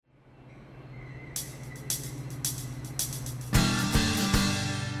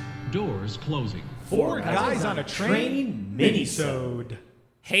Doors closing. Four Guys on a Train mini-sode.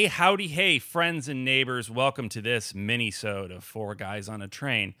 Hey, howdy, hey, friends and neighbors. Welcome to this mini-sode of Four Guys on a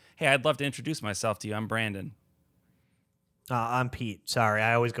Train. Hey, I'd love to introduce myself to you. I'm Brandon. I'm Pete. Sorry,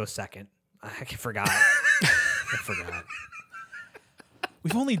 I always go second. I forgot. I forgot.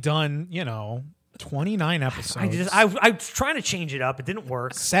 We've only done, 29 episodes. I was trying to change it up. It didn't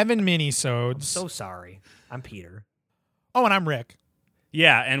work. 7 mini-sodes. So sorry. I'm Peter. Oh, and I'm Rick.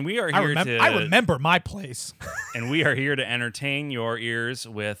 Yeah, and we are here I remember my place. And we are here to entertain your ears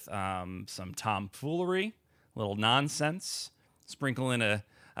with some tomfoolery, a little nonsense, sprinkle in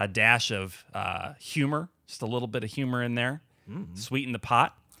a dash of humor, just a little bit of humor in there, sweeten the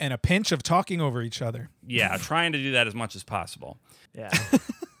pot. And a pinch of talking over each other. Yeah, trying to do that as much as possible. Yeah.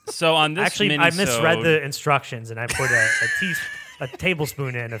 So on this Actually, I misread the instructions and I put a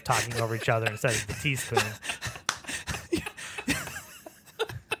tablespoon in of talking over each other instead of the teaspoon.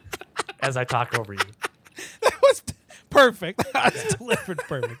 As I talk over you. That was perfect. That was delivered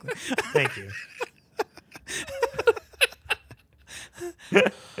perfectly. Thank you.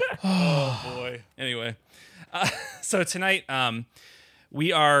 Oh, boy. Anyway, so tonight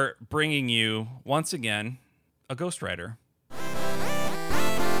we are bringing you, once again, a ghostwriter.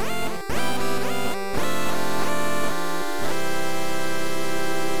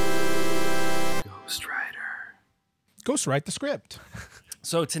 Ghostwrite the script.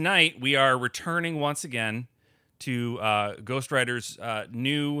 So tonight we are returning once again to Ghostwriter's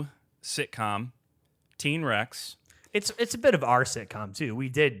new sitcom, Teen Rex. It's a bit of our sitcom too. We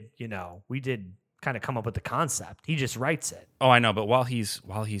did kind of come up with the concept. He just writes it. Oh, I know, but while he's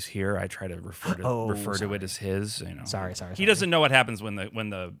here, I try to refer to it as his. Sorry. He doesn't know what happens when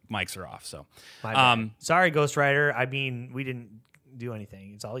the mics are off. So, My bad. Sorry, Ghostwriter. I mean, we didn't do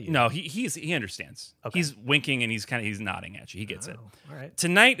anything. It's all you. No, he understands. Okay. He's winking and he's nodding at you. He gets it. All right.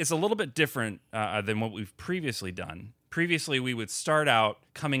 Tonight is a little bit different than what we've previously done. Previously, we would start out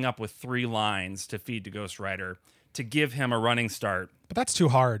coming up with 3 lines to feed to Ghostwriter to give him a running start. But that's too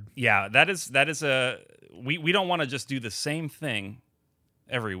hard. Yeah, that is we don't want to just do the same thing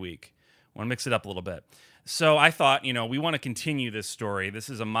every week. We want to mix it up a little bit. So I thought, we want to continue this story.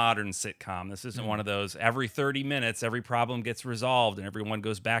 This is a modern sitcom. This isn't one of those every 30 minutes, every problem gets resolved and everyone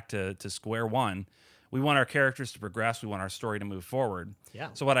goes back to square one. We want our characters to progress. We want our story to move forward. Yeah.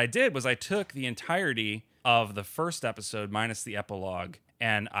 So what I did was I took the entirety of the first episode minus the epilogue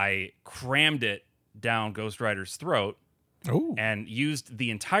and I crammed it down Ghostwriter's throat. Ooh. And used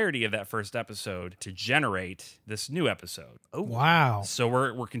the entirety of that first episode to generate this new episode. Oh, wow. So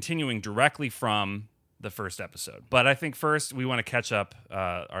we're continuing directly from the first episode. But I think first we want to catch up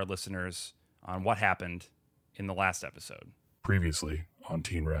our listeners on what happened in the last episode. Previously on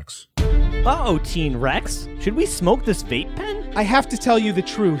Teen Rex. Uh-oh, Teen Rex. Should we smoke this vape pen? I have to tell you the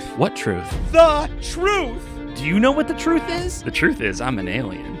truth. What truth? The truth! Do you know what the truth is? The truth is I'm an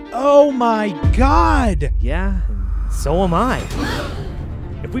alien. Oh my God! Yeah, so am I.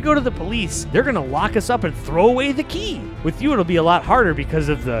 If we go to the police, they're going to lock us up and throw away the key. With you, it'll be a lot harder because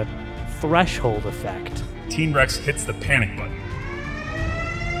of the threshold effect. Teen Rex hits the panic button.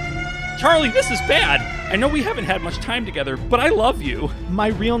 Charlie, this is bad. I know we haven't had much time together, but I love you. My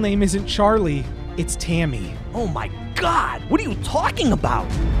real name isn't Charlie. It's Tammy. Oh my God, what are you talking about?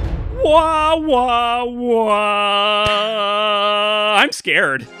 Wah, wah, wah. I'm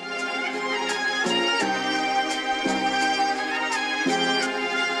scared.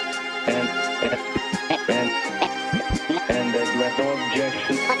 And there's no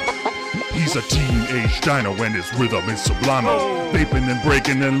objection. He's a teenage dino and his rhythm is sublimo. Vaping and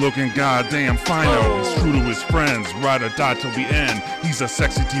breaking and looking goddamn fino. He's true to his friends, ride or die till the end. He's a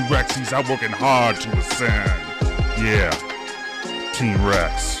sexy T-Rex, he's out working hard to ascend. Yeah, Teen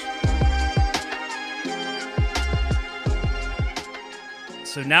Rex.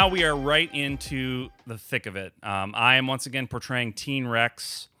 So now we are right into the thick of it. I am once again portraying Teen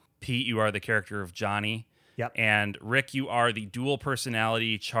Rex. Pete, you are the character of Johnny. Yep. And Rick, you are the dual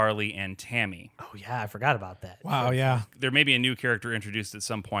personality Charlie and Tammy. Oh, yeah, I forgot about that. Wow, yeah. There may be a new character introduced at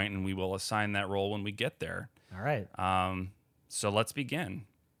some point, and we will assign that role when we get there. All right. So let's begin.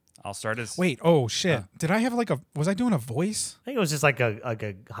 I'll start as... Wait, oh shit. Did I have was I doing a voice? I think it was just like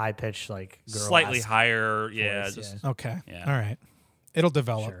a high-pitched, girl. Slightly higher, yeah. Voice, Okay. Yeah. All right. It'll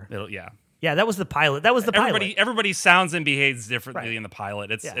develop. Sure. Yeah. Yeah, that was the pilot. Everybody sounds and behaves differently Right. in the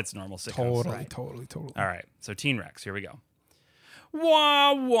pilot. It's normal sitcoms. Totally. All right, so Teen Rex, here we go.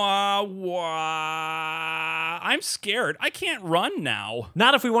 Wah, wah, wah. I'm scared. I can't run now.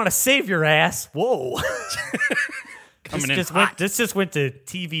 Not if we want to save your ass. Whoa. Coming in hot. This just went to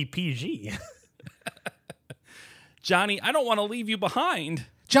TV PG. Johnny, I don't want to leave you behind.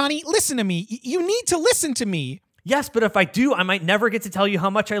 Johnny, listen to me. You need to listen to me. Yes, but if I do, I might never get to tell you how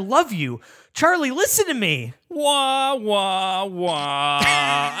much I love you. Charlie, listen to me. Wah, wah, wah.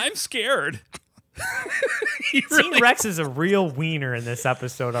 I'm scared. Teen Rex is a real wiener in this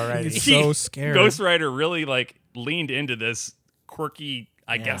episode already. He's so scared. Ghost Rider really leaned into this quirky,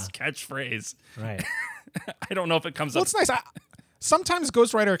 I guess, catchphrase. Right. I don't know if it comes Well, up. it's nice. Sometimes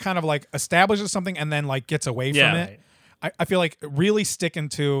Ghost Rider kind of establishes something and then gets away from it. I feel like really sticking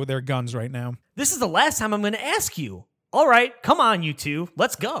to their guns right now. This is the last time I'm going to ask you. All right, come on, you two.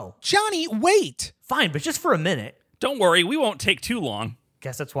 Let's go. Johnny, wait. Fine, but just for a minute. Don't worry, we won't take too long.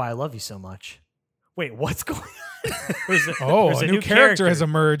 Guess that's why I love you so much. Wait, what's going on? A new character has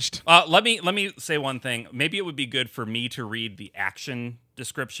emerged. Let me say one thing. Maybe it would be good for me to read the action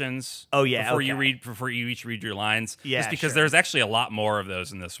descriptions. Oh, yeah, before you each read your lines. Yeah, just because sure. there's actually a lot more of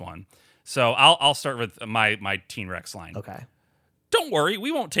those in this one. So I'll start with my Teen Rex line. Okay. Don't worry,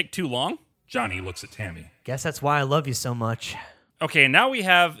 we won't take too long. Johnny looks at Tammy. Guess that's why I love you so much. Okay, now we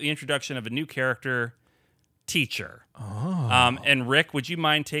have the introduction of a new character, Teacher. Oh. And Rick, would you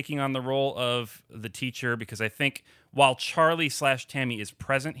mind taking on the role of the teacher? Because I think while Charlie/Tammy is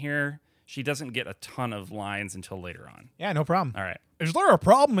present here, she doesn't get a ton of lines until later on. Yeah, no problem. All right. Is there a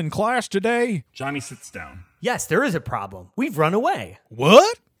problem in class today? Johnny sits down. Yes, there is a problem. We've run away.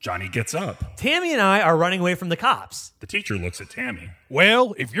 What? Johnny gets up. Tammy and I are running away from the cops. The teacher looks at Tammy.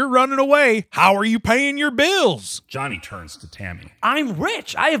 Well, if you're running away, how are you paying your bills? Johnny turns to Tammy. I'm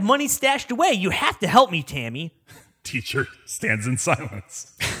rich. I have money stashed away. You have to help me, Tammy. Teacher stands in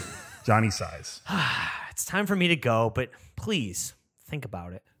silence. Johnny sighs. It's time for me to go, but please think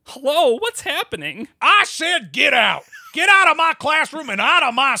about it. Hello, what's happening? I said get out. Get out of my classroom and out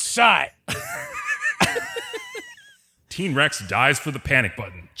of my sight. Teen Rex dives for the panic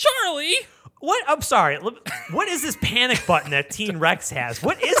button. Charlie! What? I'm sorry. What is this panic button that Teen Rex has?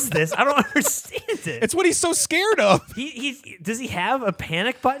 What is this? I don't understand it. It's what he's so scared of. Does he have a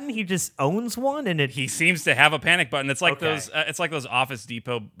panic button? He just owns one, and He seems to have a panic button. It's like Okay. those. It's like those Office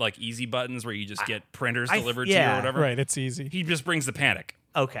Depot easy buttons where you just get printers delivered to you yeah. or whatever. Right, it's easy. He just brings the panic.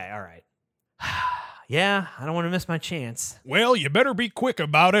 Okay, all right. Yeah, I don't want to miss my chance. Well, you better be quick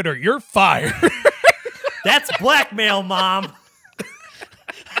about it or you're fired. That's blackmail, Mom.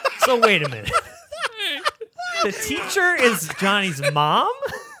 So wait a minute. The teacher is Johnny's mom?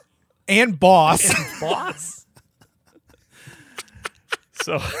 And boss. Boss?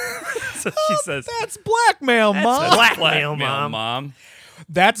 So she says, That's blackmail, Mom. Blackmail, Mom.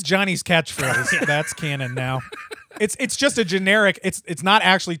 That's Johnny's catchphrase. That's canon now. It's just a generic. It's not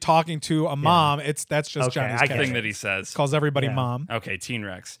actually talking to a mom. That's just Okay, Johnny's I get catchphrase. thing that he says. Calls everybody Yeah. mom. Okay, Teen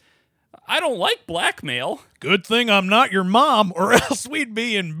Rex. I don't like blackmail. Good thing I'm not your mom, or else we'd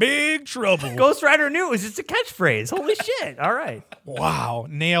be in big trouble. Ghost Rider knew it was just a catchphrase. Holy shit. All right. Wow,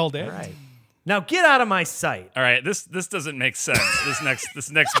 nailed it. All right. Now get out of my sight. All right, this doesn't make sense.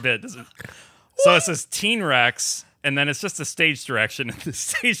 This next bit doesn't. So it says Teen Rex, and then it's just a stage direction, and the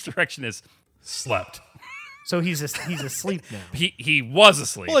stage direction is Slept. So he's asleep now. he was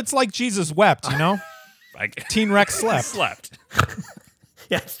asleep. Well, it's like Jesus wept, you know? Teen Rex slept. slept.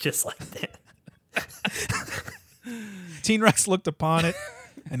 Yeah, it's just like that. Teen Rex looked upon it,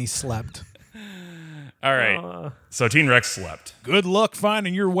 and he slept. All right. So Teen Rex slept. Good luck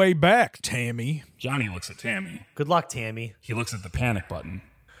finding your way back, Tammy. Johnny looks at Tammy. Good luck, Tammy. He looks at the panic button.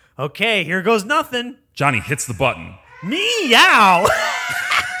 Okay, here goes nothing. Johnny hits the button. Meow.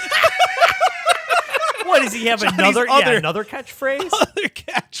 What does he have? Another catchphrase? Other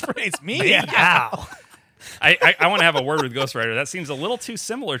catchphrase. Meow. Meow. I want to have a word with Ghost Rider. That seems a little too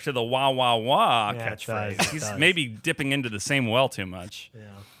similar to the wah wah wah Yeah, it catchphrase. does, it He's does. maybe dipping into the same well too much. Yeah.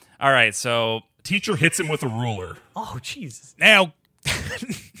 All right, so Teacher hits him with a ruler. Oh, Jesus. Now, well,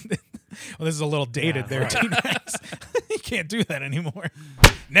 this is a little dated there, right. Teen Rex. You can't do that anymore.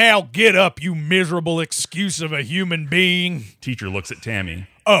 Now get up, you miserable excuse of a human being. Teacher looks at Tammy.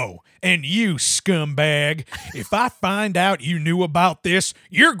 Oh, and you scumbag, if I find out you knew about this,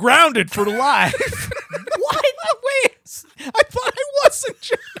 you're grounded for life. What? Wait, I thought I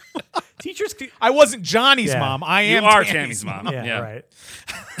wasn't. Teachers. I wasn't Johnny's Yeah. mom. I you am are Tammy's Tammy's mom. Yeah, Yeah. right.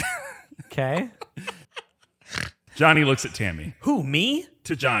 Okay. Johnny looks at Tammy. Who, me?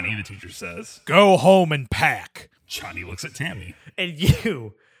 To Johnny, the teacher says. Go home and pack. Johnny looks at Tammy. And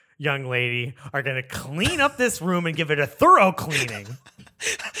you, young lady, are going to clean up this room and give it a thorough cleaning.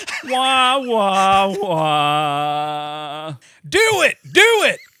 Wah wah wah. Do it! Do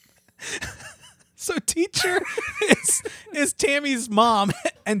it! So teacher is Tammy's mom,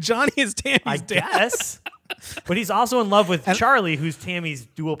 and Johnny is Tammy's I dad. guess. But he's also in love with Charlie, who's Tammy's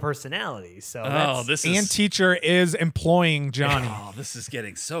dual personality. So that's, this And is teacher is employing Johnny. oh, this is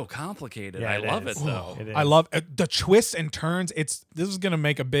getting so complicated. Yeah, I it love is. it though. It is. I love the twists and turns. This is going to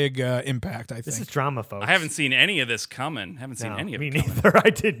make a big impact, I think. This is drama, folks. I haven't seen any of this coming. Haven't seen No, any of me it coming. neither. I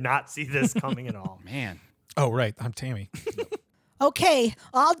did not see this coming at all. Man. Oh, right. I'm Tammy. Okay,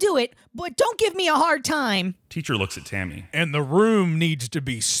 I'll do it, but don't give me a hard time. Teacher looks at Tammy. And the room needs to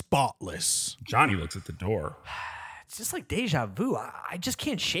be spotless. Johnny looks at the door. It's just like deja vu. I just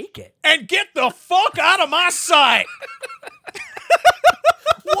can't shake it. And get the fuck out of my sight.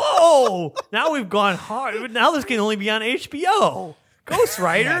 Whoa! Now we've gone hard. Now this can only be on HBO. Ghost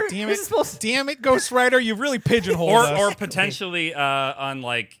Rider. Yeah, damn This it. is supposed to- Damn it, Ghost Rider. You really pigeonholed us. Or potentially on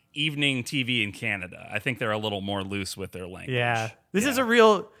like evening TV in Canada. I think they're a little more loose with their language. Yeah. This is a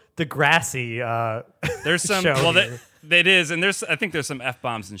real Degrassi. There's some show well here. that is, and I think there's some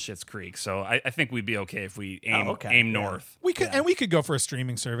F-bombs in Schitt's Creek, so I think we'd be okay if we aim okay. Yeah. north. we could go for a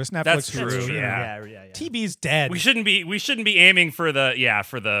streaming service. Netflix, That's true. Hulu. Yeah. Yeah. TV's dead. We shouldn't be aiming for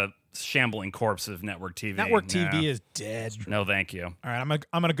the shambling corpse of network TV. Network TV Yeah. is dead. No, thank you. All right, I'm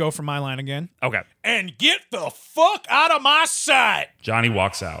gonna go for my line again. Okay. And get the fuck out of my sight. Johnny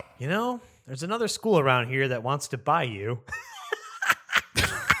walks out. You know, there's another school around here that wants to buy you.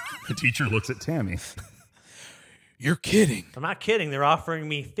 The teacher looks at Tammy. You're kidding. I'm not kidding. They're offering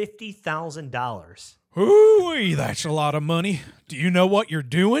me $50,000. Ooh, that's a lot of money. Do you know what you're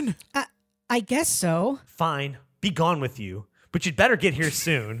doing? I guess so. Fine. Be gone with you. But you'd better get here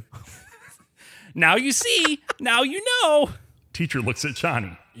soon. Now you see. Now you know. Teacher looks at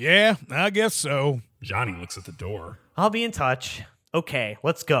Johnny. Yeah, I guess so. Johnny looks at the door. I'll be in touch. Okay,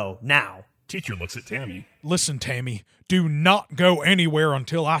 let's go. Now. Teacher looks at Tammy. Listen, Tammy, do not go anywhere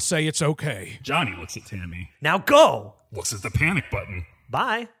until I say it's okay. Johnny looks at Tammy. Now go. Looks at the panic button.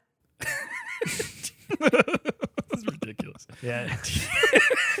 Bye. This is ridiculous. Yeah.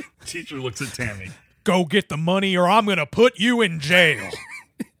 Teacher looks at Tammy. Go get the money or I'm gonna put you in jail.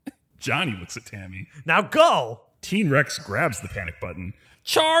 Johnny looks at Tammy. Now go. Teen Rex grabs the panic button.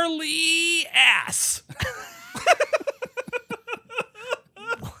 Charlie ass.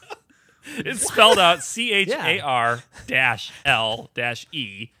 It's spelled out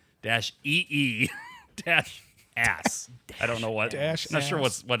CHAR-L-E-EE-ass. I don't know what. Dash not sure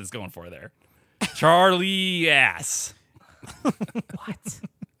ass. what it's going for there. Charlie ass. What?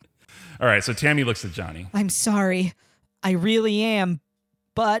 All right, so Tammy looks at Johnny. I'm sorry. I really am.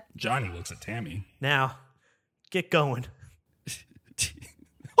 But Johnny looks at Tammy. Now, get going.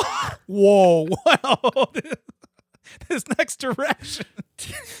 Whoa, wow. This next direction.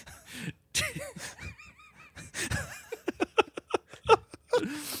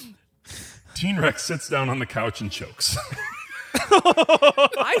 Teen Rex sits down on the couch and chokes.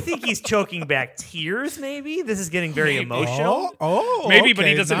 I think he's choking back tears, maybe. This is getting very emotional. Maybe, but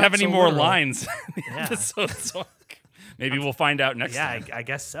he okay, doesn't not have any so more literal. lines. in the Yeah. episode, so maybe we'll find out next Yeah, time. I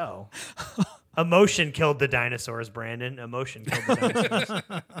guess so. Emotion killed the dinosaurs, Brandon. Emotion killed the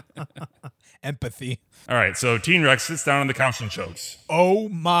dinosaurs. Empathy. All right, so Teen Rex sits down on the couch and chokes. Oh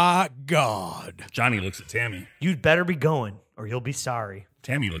my God. Johnny looks at Tammy. You'd better be going, or you'll be sorry.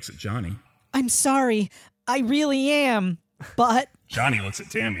 Tammy looks at Johnny. I'm sorry. I really am. But Johnny looks at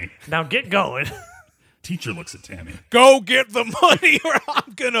Tammy. Now get going. Teacher looks at Tammy. Go get the money or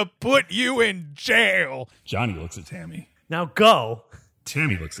I'm gonna put you in jail. Johnny looks at Tammy. Now go.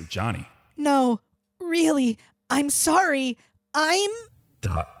 Tammy looks at Johnny. no, really, I'm sorry. I'm. ...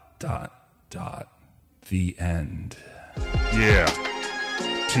 The end. Yeah.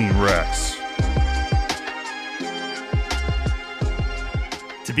 Teen Rex.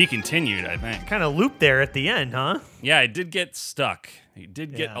 To be continued, I think. Kind of loop there at the end, huh? Yeah, I did get stuck. He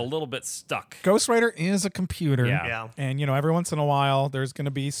did get Yeah. a little bit stuck. Ghost Rider is a computer. Yeah. Yeah. And, every once in a while, there's going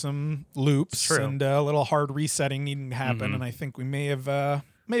to be some loops True. and a little hard resetting needing to happen. And I think we may have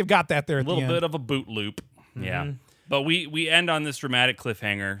got that there A at little the end. bit of a boot loop. Yeah. But we end on this dramatic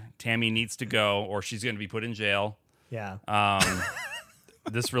cliffhanger. Tammy needs to go or she's going to be put in jail. Yeah.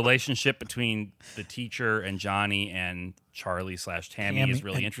 This relationship between the teacher and Johnny and Charlie / Tammy is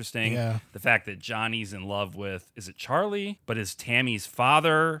really interesting. yeah. The fact that Johnny's in love with, is it Charlie? But is Tammy's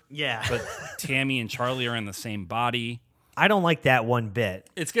father. Yeah. But Tammy and Charlie are in the same body. I don't like that one bit.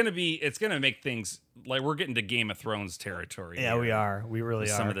 It's gonna make things like we're getting to Game of Thrones territory. Yeah, here we are. We really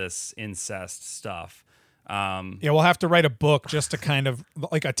with are. some of this incest stuff. Yeah, we'll have to write a book just to kind of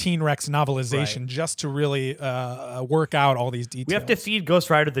like a Teen Rex novelization, just to really work out all these details. We have to feed Ghost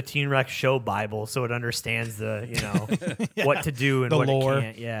Rider the Teen Rex show Bible so it understands the, what to do and The what lore.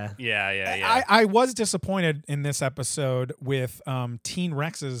 it can't. Yeah. Yeah. I was disappointed in this episode with Teen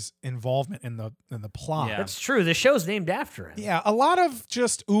Rex's involvement in the plot. Yeah. That's true. The show's named after him. Yeah, a lot of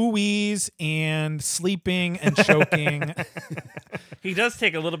just ooh-wees and sleeping and choking. He does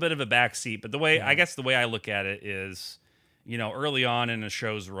take a little bit of a back seat, but I guess the way I look at it is, early on in a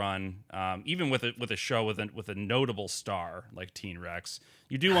show's run, even with a show with a notable star like Teen Rex,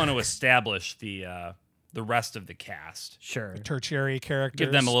 you do want to establish the rest of the cast. Sure. Tertiary characters.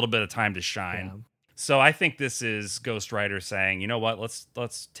 Give them a little bit of time to shine. Yeah. So I think this is Ghost Rider saying, you know what,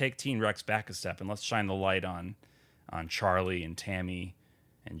 let's take Teen Rex back a step and let's shine the light on Charlie and Tammy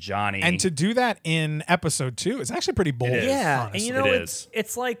and Johnny. And to do that in episode 2 is actually pretty bold. It is. Yeah, honestly. and It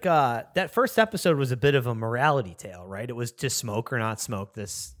it's like that first episode was a bit of a morality tale, right? It was to smoke or not smoke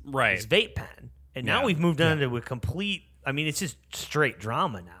this vape pen, and now Yeah. we've moved on to a complete. I mean, it's just straight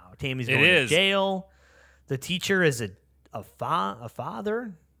drama now. Tammy's It going to is. jail. The teacher is a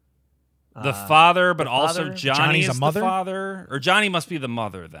father. the father, but the also father? Johnny Johnny's is a mother? the father, or Johnny must be the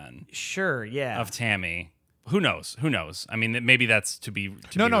mother then Sure, yeah. of Tammy. Who knows? I mean, maybe that's to be.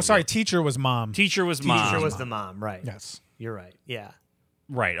 Sorry, teacher was mom. Teacher was mom. Teacher was the mom, right? Yes. You're right. Yeah.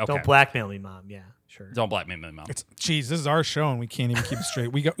 Right. Okay. Don't blackmail me, mom. Yeah, sure. Don't blackmail my mom. Geez, this is our show and we can't even keep it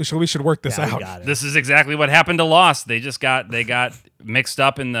straight. We should work this Yeah, we out. got it. This is exactly what happened to Lost. They got mixed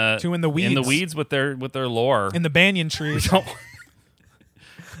up in the weeds with their lore. In the banyan trees.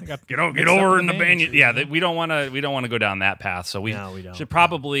 Get over in the banyan. Yeah, we don't want to go down that path. So we don't. should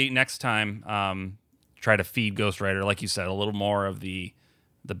probably next time try to feed Ghost Rider, like you said, a little more of the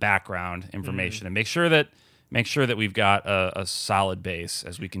background information and make sure that we've got a solid base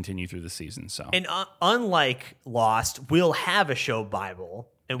as we continue through the season. So And unlike Lost, we'll have a show Bible,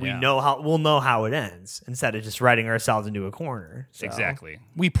 and Yeah. we'll know how it ends instead of just writing ourselves into a corner. So, exactly.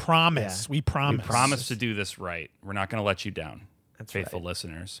 We promise. Yeah. We promise. Promise to do this right. We're not going to let you down. That's faithful right.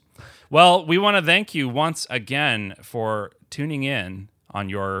 listeners. Well, we want to thank you once again for tuning in on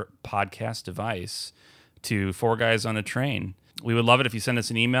your podcast device to Four Guys on a Train. We would love it if you send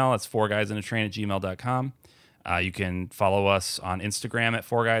us an email. It's fourguysonatrain@gmail.com. You can follow us on Instagram at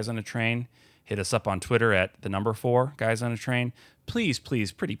 4guysonatrain. Hit us up on Twitter at the number 4 Guys on a Train. Please,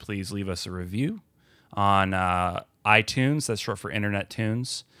 pretty please leave us a review on iTunes. That's short for Internet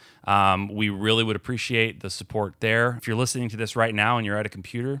Tunes. We really would appreciate the support there. If you're listening to this right now and you're at a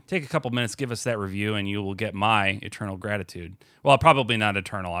computer, take a couple minutes, give us that review, and you will get my eternal gratitude. Well, probably not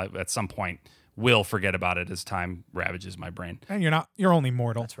eternal. At some point, will forget about it as time ravages my brain. And you're only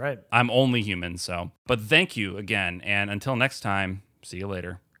mortal. That's right. I'm only human, so. But thank you again, and until next time, see you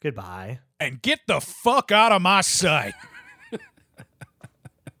later. Goodbye. And get the fuck out of my sight.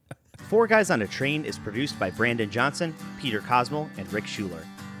 Four Guys on a Train is produced by Brandon Johnson, Peter Cosmo, and Rick Schuler.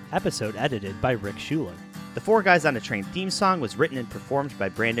 Episode edited by Rick Schuler. The Four Guys on a Train theme song was written and performed by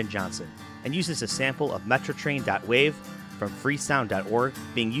Brandon Johnson and uses a sample of Metrotrain.wave from freesound.org,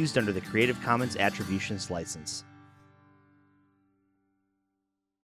 being used under the Creative Commons Attributions license.